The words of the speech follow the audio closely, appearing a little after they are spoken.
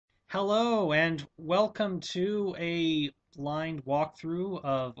Hello and welcome to a blind walkthrough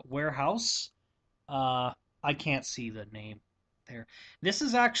of Warehouse. Uh, I can't see the name there. This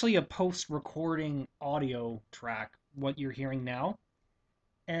is actually a post-recording audio track, what you're hearing now.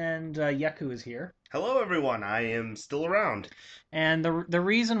 And Yeku is here. Hello, everyone. I am still around. And the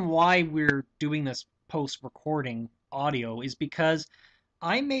reason why we're doing this post-recording audio is because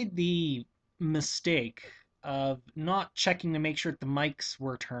I made the mistake of not checking to make sure that the mics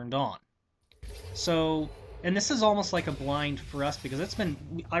were turned on. So, and this is almost like a blind for us because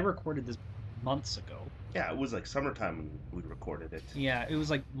I recorded this months ago. Yeah, it was like summertime when we recorded it. Yeah, it was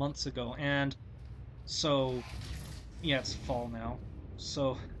like months ago. And so, yeah, it's fall now.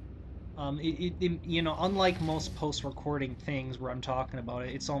 So, unlike most post-recording things where I'm talking about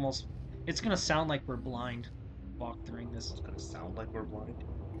it, it's gonna sound like we're blind walkthroughing this. It's gonna sound like we're blind.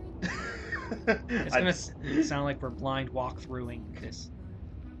 It's I, gonna sound like we're blind walkthroughing this.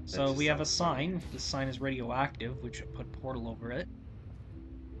 that So just we have a sounds funny. sign. The sign is radioactive, which I put portal over it.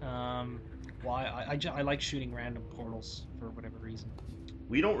 Why I like shooting random portals for whatever reason.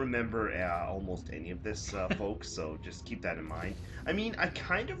 We don't remember almost any of this, folks, so just keep that in mind. I mean, I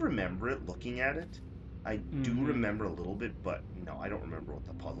kind of remember it looking at it. I do Mm-hmm. remember a little bit, but no, I don't remember what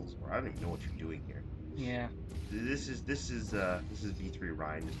the puzzles were. I don't even know what you're doing here. Yeah. This is V3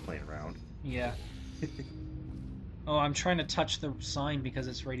 Ryan just playing around. Yeah. Oh, I'm trying to touch the sign because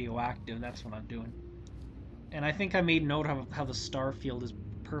it's radioactive. That's what I'm doing. And I think I made note of how the star field is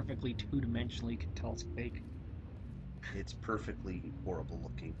perfectly two-dimensionally. You can tell it's fake. It's perfectly horrible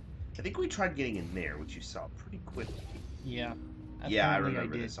looking. I think we tried getting in there, which you saw pretty quickly. Yeah. Yeah, I Apparently I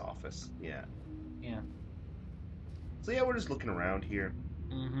remember did. this office. Yeah. Yeah. So yeah, we're just looking around here.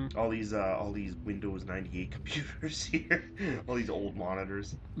 Mm-hmm. All these Windows 98 computers here. All these old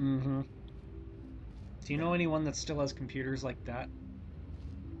monitors Mm-hmm. Do you know anyone that still has computers like that?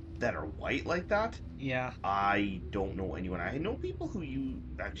 that are white like that. Yeah. I don't know anyone. I know people who use.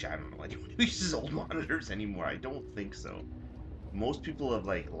 Actually, I don't know anyone who uses old monitors anymore. I don't think so. Most people have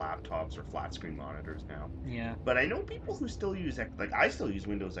like laptops or flat screen monitors now. Yeah. But I know people who still use like I still use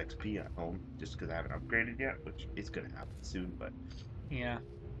Windows XP at home just because I haven't upgraded yet, which is gonna happen soon. But Yeah.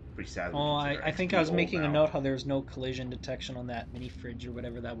 pretty sad we Oh, consider I think I XP was old making a now. note how there's no collision detection on that mini fridge or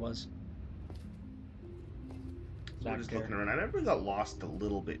whatever that was So we're back just there. looking around. I remember we got lost a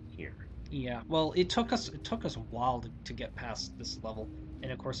little bit here. Yeah. Well, it took us a while to get past this level,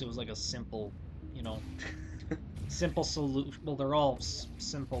 and of course it was like a simple, you know, simple solution. Well, they're all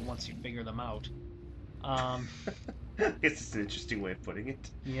simple once you figure them out. Um. I guess it's an interesting way of putting it.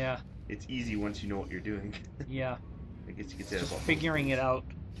 Yeah. It's easy once you know what you're doing. Yeah. I guess you could It's say that just about most figuring it things. out.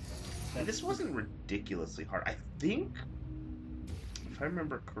 And That. this wasn't ridiculously hard. I think, if I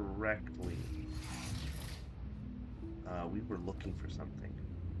remember correctly, we were looking for something.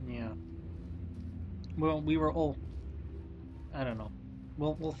 Yeah. Well, we were all. I don't know.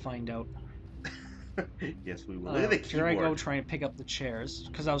 We'll find out. Yes, we will. Look at the Here I go keyboard. trying to pick up the chairs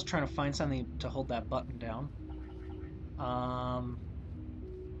because I was trying to find something to hold that button down. Um,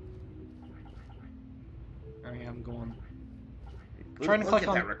 I am going. Look, Trying to look click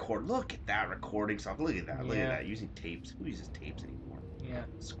at that on. record. Look at that recording software. Look at that. Look at Yeah, that. Using tapes. Who uses tapes anymore? yeah.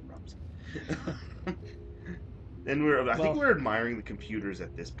 Scrubs. And I think Well, we're admiring the computers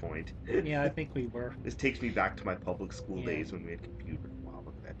at this point. yeah, I think we were. This takes me back to my public school Yeah. days when we had computers. Wow,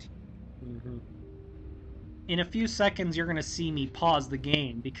 look at that TV. In a few seconds, you're gonna see me pause the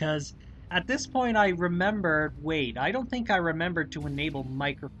game because at this point I remembered. Wait, I don't think I remembered to enable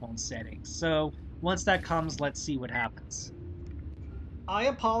microphone settings. So once that comes, let's see what happens. I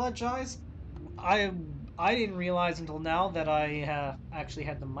apologize. I I didn't realize until now that I actually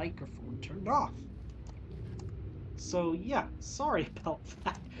had the microphone turned off. So yeah, sorry about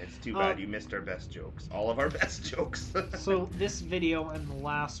that. It's too Uh, bad you missed our best jokes. All of our best jokes. so this video and the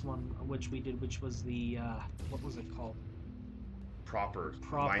last one, which we did, which was the what was it called? Proper.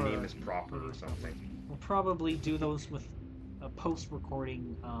 My name Proper. is Proper or something. We'll probably do those with a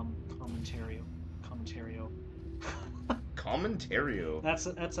post-recording commentario. Commentario. That's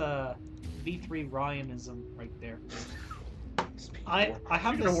a V3 Ryanism right there. Speak I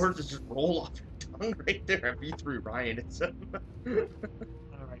have Speaking of this. words that just roll off your tongue right there at V3 Ryan. It's All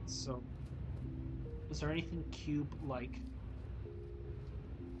right, so is there anything cube-like?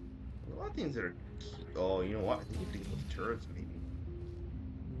 a lot of things that are. Oh, you know what? I think you have to get those turrets maybe.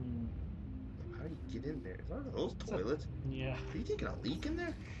 Hmm, How do you get in there? Is that those it's a, toilets? yeah, Are you taking a leak in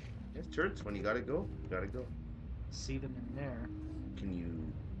there? There's turrets. When you gotta go, you gotta go. see them in there. Can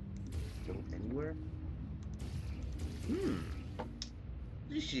you go anywhere? Hmm.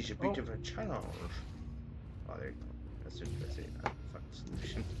 This is a bit Oh, of a challenge. Oh, there you go. That's just I say that fucking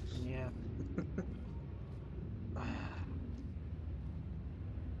solution.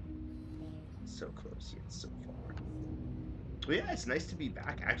 So close yet so far. But yeah, it's nice to be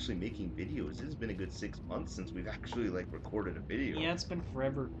back actually making videos. It has been a good 6 months since we've actually like recorded a video. Yeah, it's been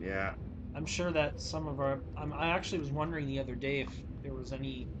forever. Yeah. I'm sure that some of our. I actually was wondering the other day if there was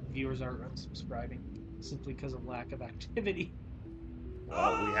any viewers that are unsubscribing simply because of lack of activity.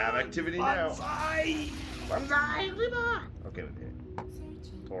 Well, we have activity now. Banzai! Banzai, Rima! Okay,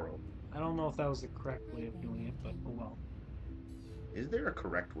 Toro. I don't know if that was the correct way of doing it, but oh well. Is there a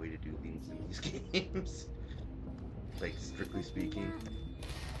correct way to do things in these games? Like, strictly speaking.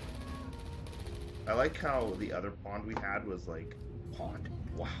 I like how the other pond we had was like, pond?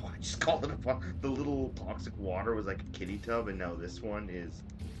 Wow, I just called it a pond. The little toxic water was like a kiddie tub, and now this one is,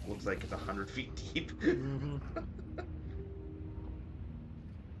 looks like it's 100 feet deep. Mm-hmm.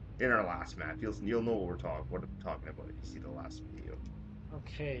 In our last map, you'll know what I'm talking about if you see the last video.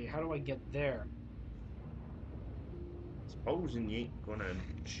 Okay, how do I get there? Supposing you ain't gonna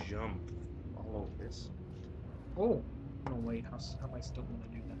jump all over this. Oh, no wait, how am I still gonna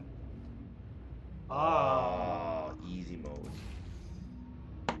do that? Oh, easy mode.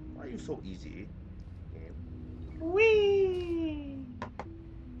 Why are you so easy? Game. Whee!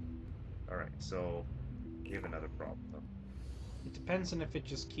 Alright, so we have another problem though. It depends on if it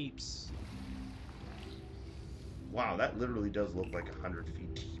just keeps. Wow, that literally does look like 100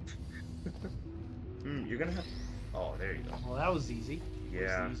 feet deep. You're gonna have. Oh, there you go. Well, that was easy.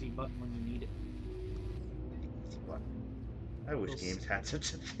 Yeah. It's the easy button when you need it. Easy button. I wish Those- games had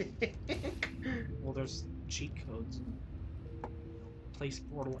such a thing. Well, there's cheat codes. Place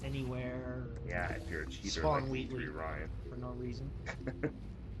portal anywhere. Yeah, if you're a cheater Spawn like Wheatley. V3 Ryan. For no reason.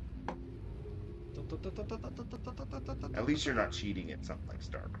 At least you're not cheating at something like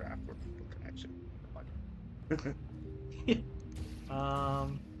StarCraft where people can actually.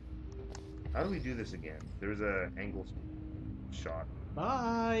 How do we do this again? There's a angle shot.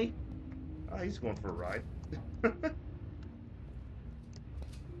 Bye. Ah, he's going for a ride. Boy,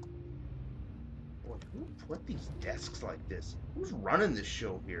 who put these desks like this? Who's running this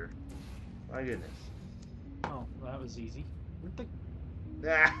show here? My goodness. Oh, well, that was easy. Where'd the...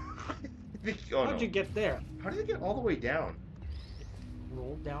 Ah. Oh, How'd no. you get there? How did they get all the way down?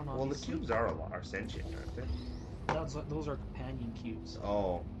 Rolled down on. Well, the cubes are sentient, aren't they? Those are companion cubes.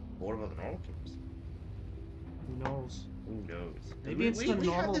 Oh, what about the normal cubes? Who knows? Who knows? Maybe it's the we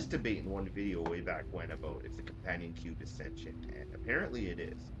normal. had this debate in one video way back when about if the companion cube is sentient, and apparently it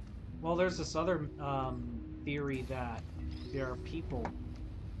is. Well, there's this other theory that there are people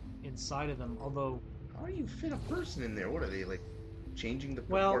inside of them. Although, How do you fit a person in there? What are they like? Changing the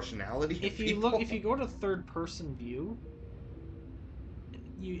Well, proportionality of if you people? if you go to third-person view,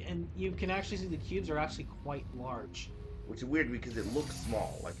 you can actually see the cubes are actually quite large. Which is weird because it looks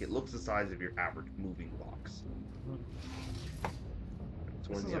small. Like, it looks the size of your average moving box. It's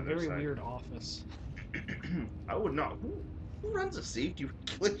This on is the a other very side. weird office. I would not. Who runs the safety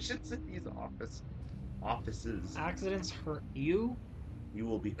regulations in these offices? Accidents hurt you, You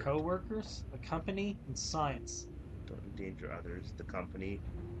will be co-workers, the company, and science. Don't endanger others. The company.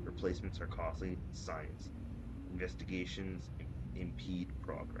 Replacements are costly. Science. Investigations impede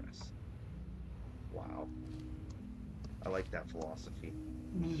progress. Wow. I like that philosophy.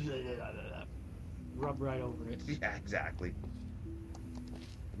 Rub right over it. Yeah, exactly.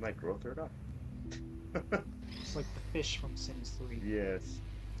 It might grow third eye. It's like the fish from Sims 3. Yes.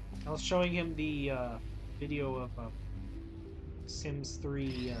 I was showing him the video of Sims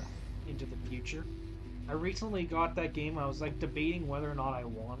 3 Into the Future. I recently got that game. I was like debating whether or not I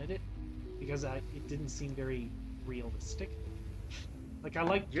wanted it because it didn't seem very realistic. Like I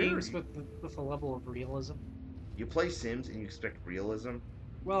like games with a level of realism. You play Sims and you expect realism?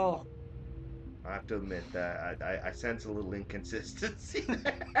 Well, I have to admit that I sense a little inconsistency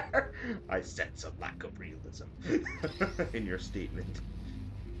there. I sense a lack of realism in your statement.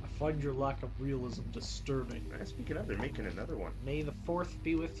 I find your lack of realism disturbing. Speaking of, they're making another one. May the 4th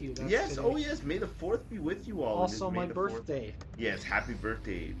be with you. That's Yes, today. oh yes, May the 4th be with you all. Also, May my the 4th. birthday. Yes, happy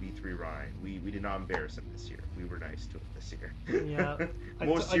birthday, V3 Ryan. We did not embarrass him this year. We were nice to him this year. Yeah,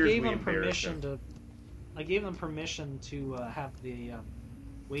 Most I years gave we them embarrass permission him. I gave them permission to have the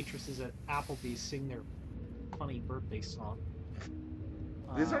waitresses at Applebee's sing their funny birthday song.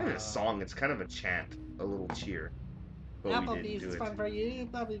 This is not even a song, it's kind of a chant, a little cheer. But we didn't Applebee's do is it. fun for you.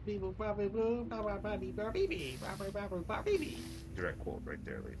 Direct quote right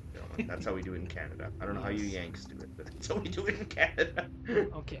there, ladies and gentlemen. That's how we do it in Canada. I don't know how you Yanks do it, but that's how we do it in Canada.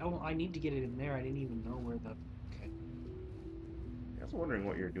 Okay, oh, I need to get it in there. I didn't even know where the. Okay. I was wondering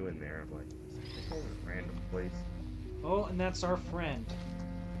what you're doing there. I'm like, is this a random place? Oh, and that's our friend.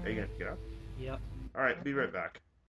 Are you gonna get up? Yep. Alright, be right back.